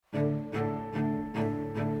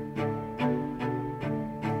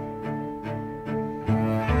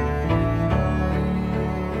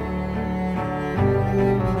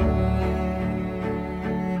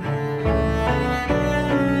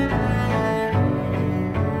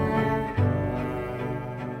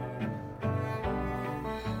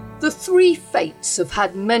The three fates have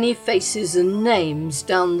had many faces and names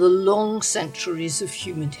down the long centuries of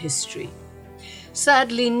human history.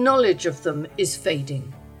 Sadly, knowledge of them is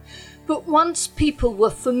fading. But once people were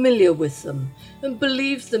familiar with them and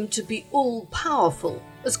believed them to be all-powerful,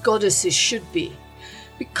 as goddesses should be,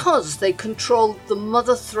 because they controlled the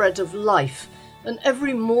mother thread of life and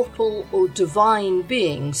every mortal or divine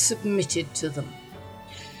being submitted to them.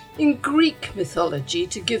 In Greek mythology,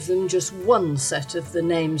 to give them just one set of the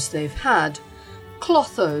names they've had,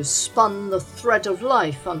 Clotho spun the thread of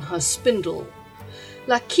life on her spindle.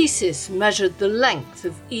 Lachesis measured the length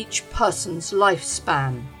of each person's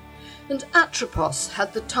lifespan, and Atropos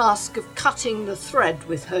had the task of cutting the thread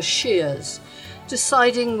with her shears,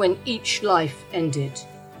 deciding when each life ended.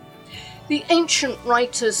 The ancient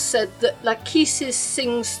writers said that Lachesis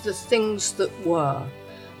sings the things that were,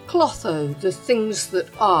 Clotho the things that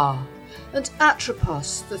are, and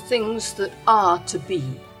Atropos the things that are to be.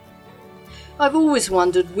 I've always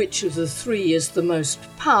wondered which of the three is the most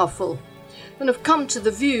powerful, and have come to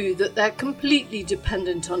the view that they're completely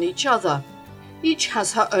dependent on each other. Each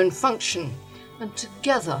has her own function, and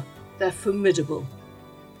together they're formidable.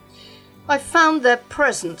 I found their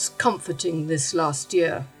presence comforting this last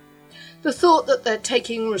year. The thought that they're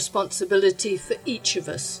taking responsibility for each of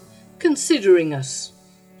us, considering us,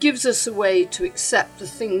 gives us a way to accept the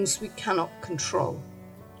things we cannot control.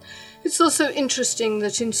 It's also interesting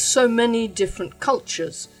that in so many different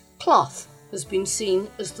cultures, cloth has been seen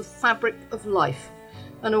as the fabric of life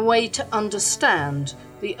and a way to understand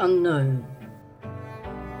the unknown.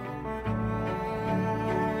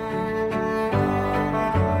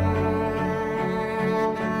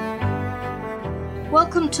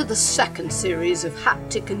 Welcome to the second series of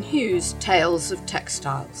Haptic and Hue's Tales of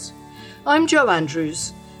Textiles. I'm Jo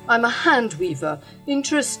Andrews. I'm a hand weaver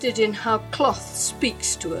interested in how cloth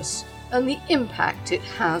speaks to us and the impact it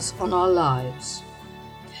has on our lives.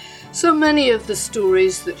 So many of the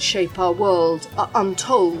stories that shape our world are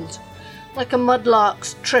untold. Like a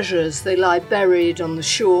mudlark's treasures, they lie buried on the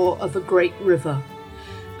shore of a great river.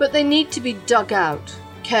 But they need to be dug out,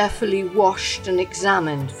 carefully washed and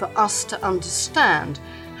examined for us to understand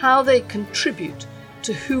how they contribute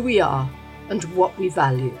to who we are and what we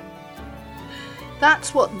value.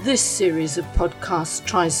 That's what this series of podcasts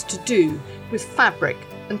tries to do with fabric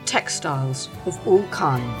and textiles of all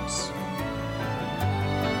kinds.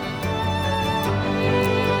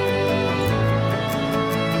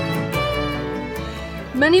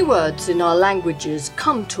 Many words in our languages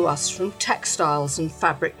come to us from textiles and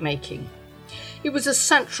fabric making. It was a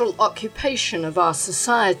central occupation of our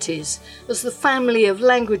societies as the family of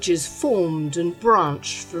languages formed and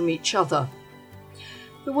branched from each other.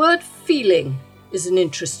 The word feeling is an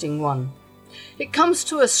interesting one. It comes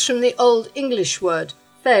to us from the Old English word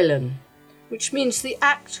følen, which means the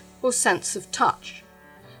act or sense of touch,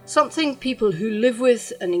 something people who live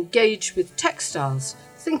with and engage with textiles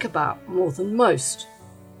think about more than most.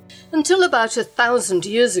 Until about 1,000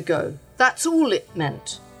 years ago, that's all it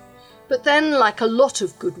meant. But then, like a lot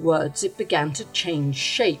of good words, it began to change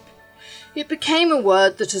shape. It became a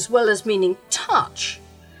word that, as well as meaning touch,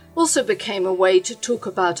 also became a way to talk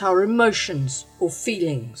about our emotions or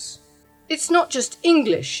feelings. It's not just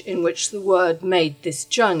English in which the word made this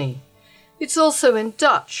journey. It's also in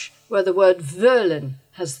Dutch, where the word voelen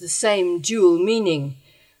has the same dual meaning,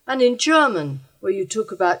 and in German, where you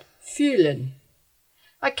talk about fühlen.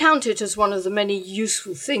 I count it as one of the many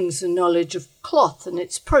useful things the knowledge of cloth and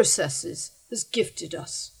its processes has gifted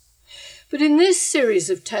us. But in this series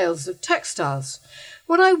of Tales of Textiles,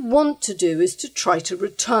 what I want to do is to try to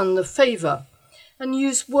return the favour and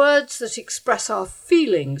use words that express our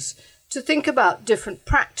feelings to think about different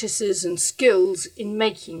practices and skills in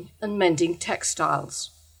making and mending textiles.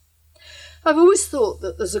 I've always thought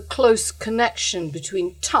that there's a close connection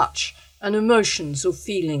between touch and emotions or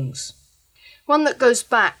feelings, one that goes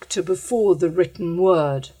back to before the written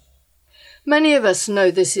word. Many of us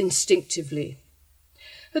know this instinctively.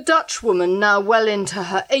 A Dutch woman now well into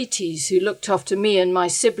her 80s who looked after me and my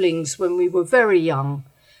siblings when we were very young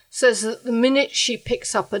says that the minute she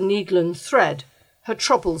picks up a needle and thread, her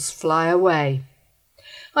troubles fly away.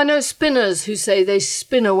 I know spinners who say they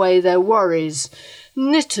spin away their worries,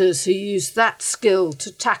 knitters who use that skill to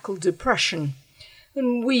tackle depression,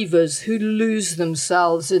 and weavers who lose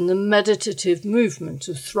themselves in the meditative movement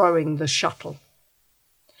of throwing the shuttle.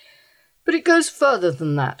 But it goes further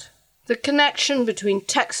than that. The connection between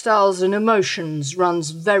textiles and emotions runs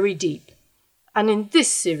very deep, and in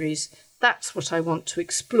this series, that's what I want to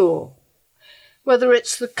explore. Whether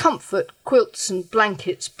it's the comfort quilts and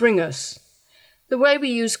blankets bring us, the way we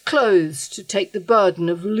use clothes to take the burden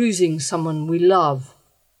of losing someone we love,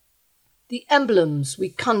 the emblems we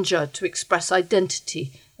conjure to express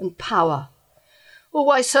identity and power, or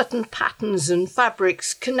why certain patterns and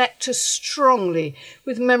fabrics connect us strongly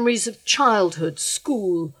with memories of childhood,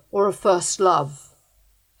 school, or a first love.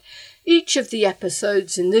 Each of the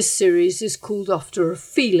episodes in this series is called after a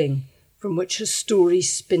feeling from which a story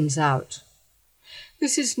spins out.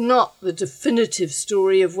 This is not the definitive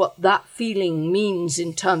story of what that feeling means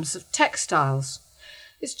in terms of textiles.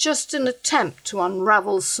 It's just an attempt to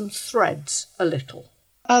unravel some threads a little.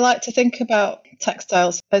 I like to think about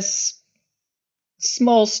textiles as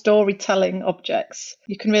small storytelling objects.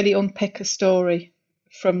 You can really unpick a story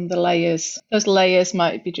from the layers. Those layers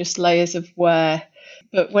might be just layers of wear,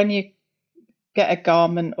 but when you get a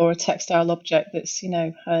garment or a textile object that's,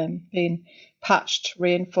 been patched,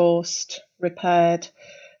 reinforced, repaired,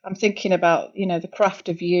 I'm thinking about, the craft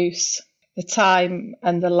of use, the time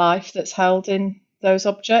and the life that's held in those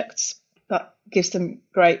objects. That gives them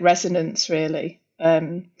great resonance, really,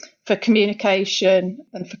 for communication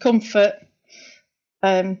and for comfort.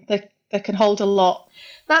 They can hold a lot.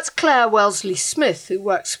 That's Claire Wellesley Smith, who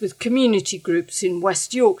works with community groups in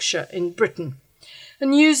West Yorkshire in Britain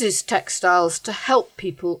and uses textiles to help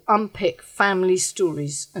people unpick family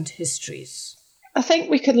stories and histories. I think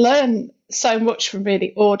we can learn so much from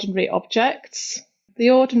really ordinary objects. The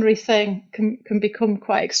ordinary thing can become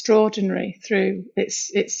quite extraordinary through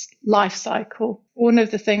its life cycle. One of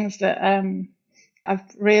the things that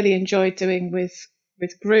I've really enjoyed doing with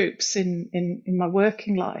groups in my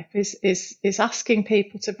working life is asking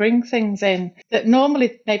people to bring things in that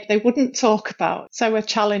normally maybe they wouldn't talk about. So a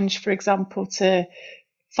challenge, for example, to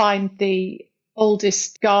find the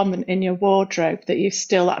oldest garment in your wardrobe that you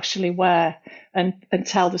still actually wear and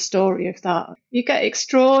tell the story of that. You get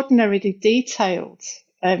extraordinarily detailed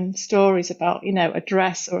stories about, a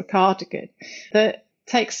dress or a cardigan that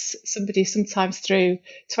takes somebody sometimes through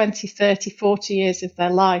 20, 30, 40 years of their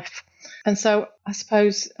life. And so I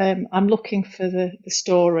suppose I'm looking for the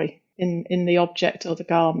story in the object or the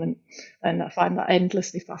garment, and I find that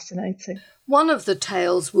endlessly fascinating. One of the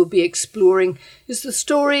tales we'll be exploring is the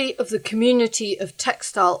story of the community of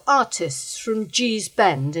textile artists from Gee's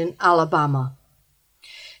Bend in Alabama.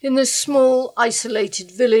 In this small, isolated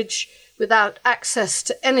village, without access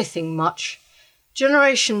to anything much,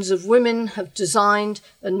 generations of women have designed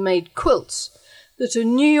and made quilts that a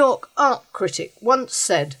New York art critic once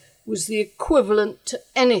said was the equivalent to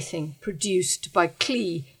anything produced by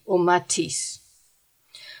Klee or Matisse.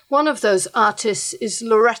 One of those artists is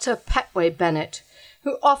Loretta Petway Bennett,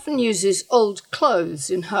 who often uses old clothes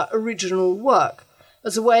in her original work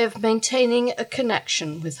as a way of maintaining a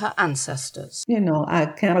connection with her ancestors. I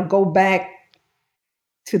kind of go back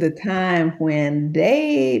to the time when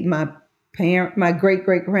my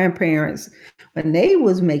great-great-grandparents, when they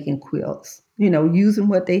was making quilts, using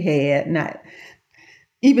what they had, not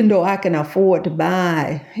even though I can afford to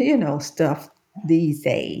buy, stuff these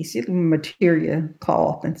days, material,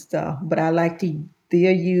 cloth and stuff, but I like to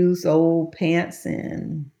still use old pants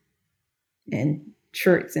and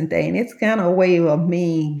shirts and things. It's kind of a way of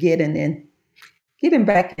me getting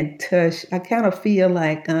back in touch. I kind of feel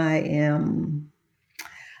like I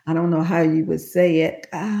don't know how you would say it.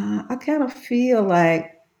 I kind of feel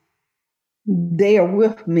like they are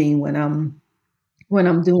with me when I'm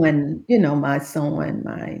doing, my sewing,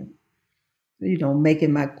 my,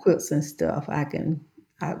 making my quilts and stuff. I can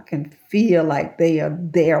feel like they are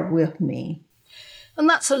there with me. And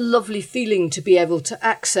that's a lovely feeling to be able to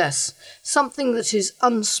access, something that is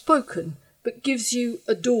unspoken but gives you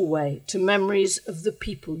a doorway to memories of the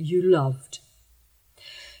people you loved.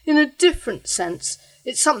 In a different sense,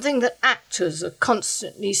 it's something that actors are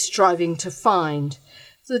constantly striving to find,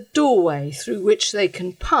 the doorway through which they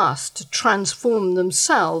can pass to transform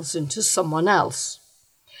themselves into someone else.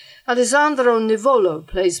 Alessandro Nivolo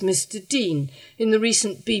plays Mr. Dean in the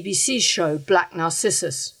recent BBC show Black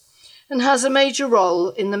Narcissus, and has a major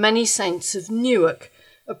role in The Many Saints of Newark,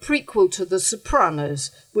 a prequel to The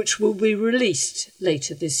Sopranos, which will be released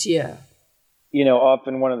later this year.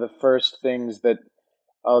 Often one of the first things that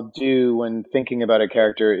I'll do when thinking about a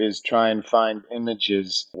character is try and find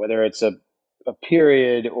images, whether it's a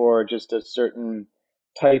period or just a certain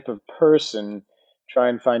type of person, try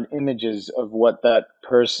and find images of what that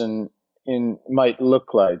person might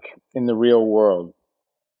look like in the real world.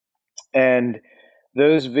 And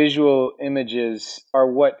those visual images are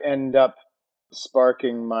what end up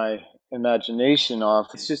sparking my imagination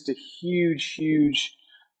off. It's just a huge, huge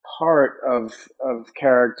part of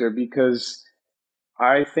character, because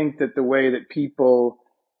I think that the way that people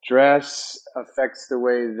dress affects the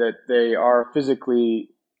way that they are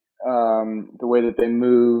physically, the way that they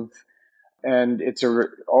move, And it's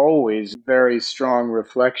always very strong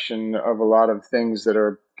reflection of a lot of things that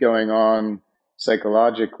are going on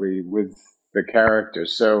psychologically with the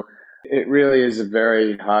characters. So it really is a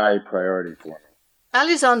very high priority for me.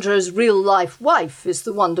 Alessandro's real-life wife is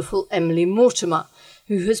the wonderful Emily Mortimer,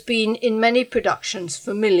 who has been in many productions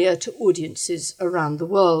familiar to audiences around the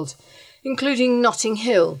world, including Notting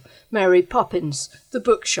Hill, Mary Poppins, The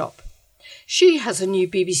Bookshop. She has a new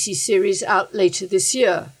BBC series out later this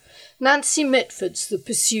year, Nancy Mitford's The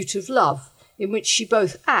Pursuit of Love, in which she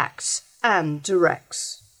both acts and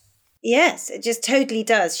directs. Yes, it just totally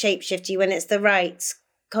does shapeshift you when it's the right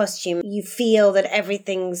costume. You feel that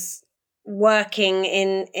everything's working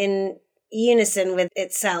in unison with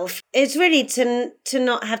itself. It's really to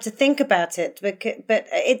not have to think about it, but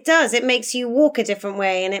it does. It makes you walk a different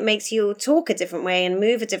way, and it makes you talk a different way and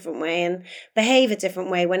move a different way and behave a different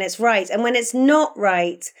way when it's right. And when it's not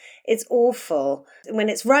right, it's awful. When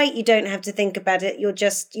it's right, you don't have to think about it. You're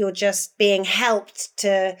just being helped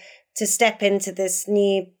to step into this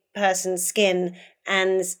new person's skin,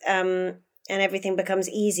 and everything becomes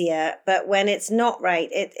easier. But when it's not right,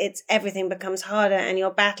 it's everything becomes harder, and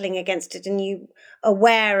you're battling against it, and you're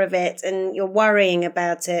aware of it, and you're worrying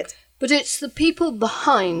about it. But it's the people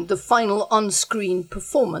behind the final on-screen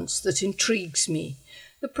performance that intrigues me.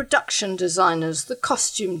 The production designers, the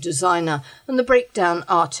costume designer, and the breakdown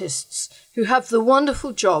artists, who have the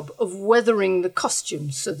wonderful job of weathering the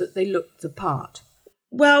costumes so that they look the part.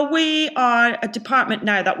 Well, we are a department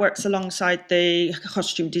now that works alongside the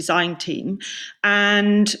costume design team.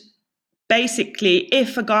 And basically,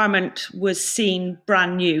 if a garment was seen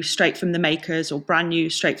brand new straight from the makers or brand new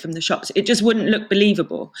straight from the shops, it just wouldn't look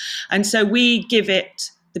believable. And so we give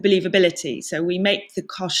it the believability. So we make the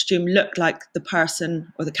costume look like the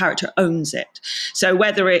person or the character owns it. So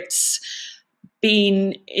whether it's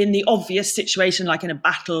been in the obvious situation like in a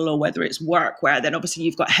battle, or whether it's work where then obviously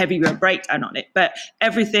you've got heavier breakdown on it, but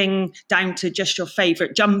everything down to just your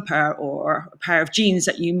favorite jumper or a pair of jeans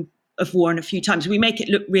that you have worn a few times, we make it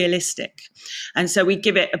look realistic. And so we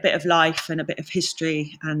give it a bit of life and a bit of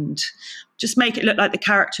history and just make it look like the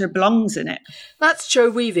character belongs in it. That's Jo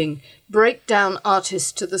Weaving, breakdown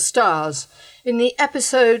artist to the stars, in the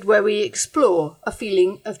episode where we explore a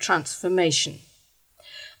feeling of transformation.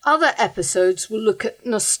 Other episodes will look at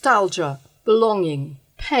nostalgia, belonging,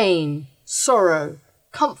 pain, sorrow,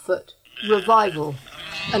 comfort, revival,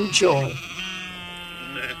 and joy.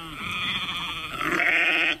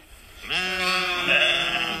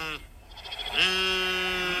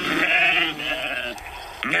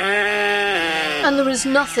 And there is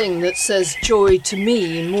nothing that says joy to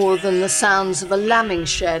me more than the sounds of a lambing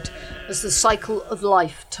shed as the cycle of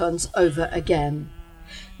life turns over again.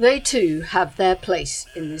 They too have their place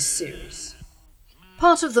in this series.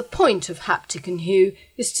 Part of the point of Haptic and Hue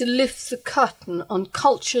is to lift the curtain on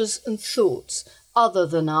cultures and thoughts other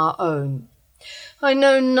than our own. I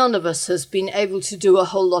know none of us has been able to do a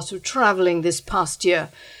whole lot of travelling this past year,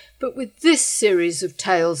 but with this series of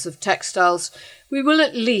tales of textiles, we will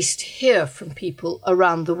at least hear from people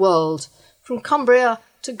around the world, from Cumbria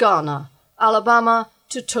to Ghana, Alabama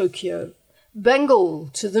to Tokyo, Bengal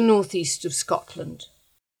to the northeast of Scotland.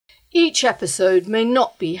 Each episode may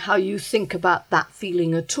not be how you think about that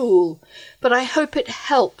feeling at all, but I hope it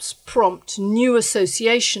helps prompt new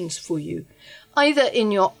associations for you, either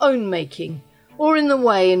in your own making or in the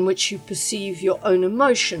way in which you perceive your own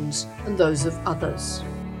emotions and those of others.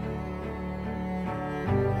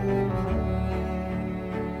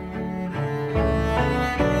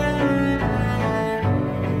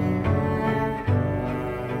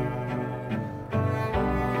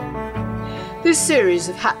 This series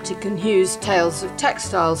of Haptic and Hue's Tales of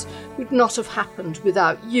Textiles would not have happened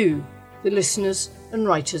without you, the listeners and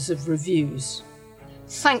writers of reviews.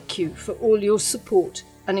 Thank you for all your support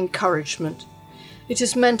and encouragement. It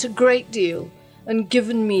has meant a great deal and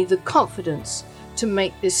given me the confidence to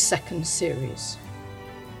make this second series.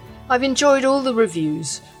 I've enjoyed all the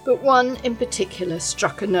reviews, but one in particular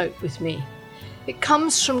struck a note with me. It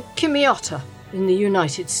comes from Kimiotta in the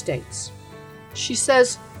United States. She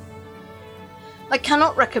says, I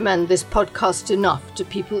cannot recommend this podcast enough to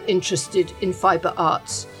people interested in fibre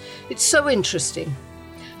arts. It's so interesting.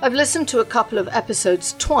 I've listened to a couple of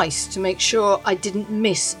episodes twice to make sure I didn't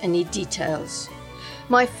miss any details.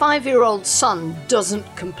 My 5-year-old son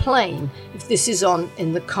doesn't complain if this is on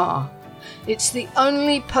in the car. It's the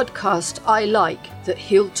only podcast I like that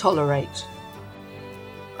he'll tolerate.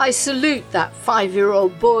 I salute that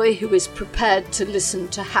 5-year-old boy who is prepared to listen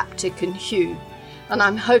to Haptic and Hue, and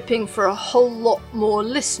I'm hoping for a whole lot more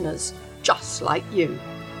listeners just like you.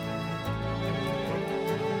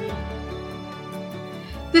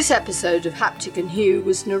 This episode of Haptic and Hue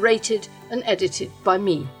was narrated and edited by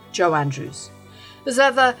me, Jo Andrews. As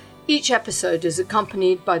ever, each episode is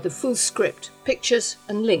accompanied by the full script, pictures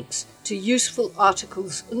and links to useful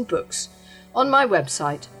articles and books on my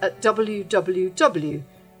website at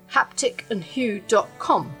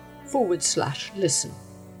www.hapticandhue.com/listen,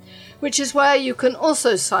 which is where you can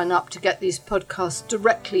also sign up to get these podcasts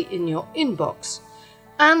directly in your inbox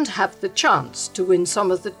and have the chance to win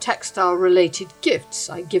some of the textile-related gifts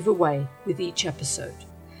I give away with each episode.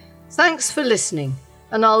 Thanks for listening,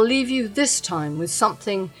 and I'll leave you this time with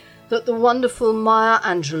something that the wonderful Maya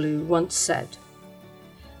Angelou once said.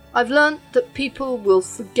 I've learnt that people will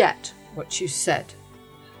forget what you said.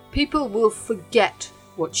 People will forget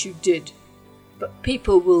what you did, but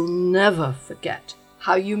people will never forget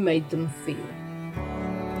how you made them feel.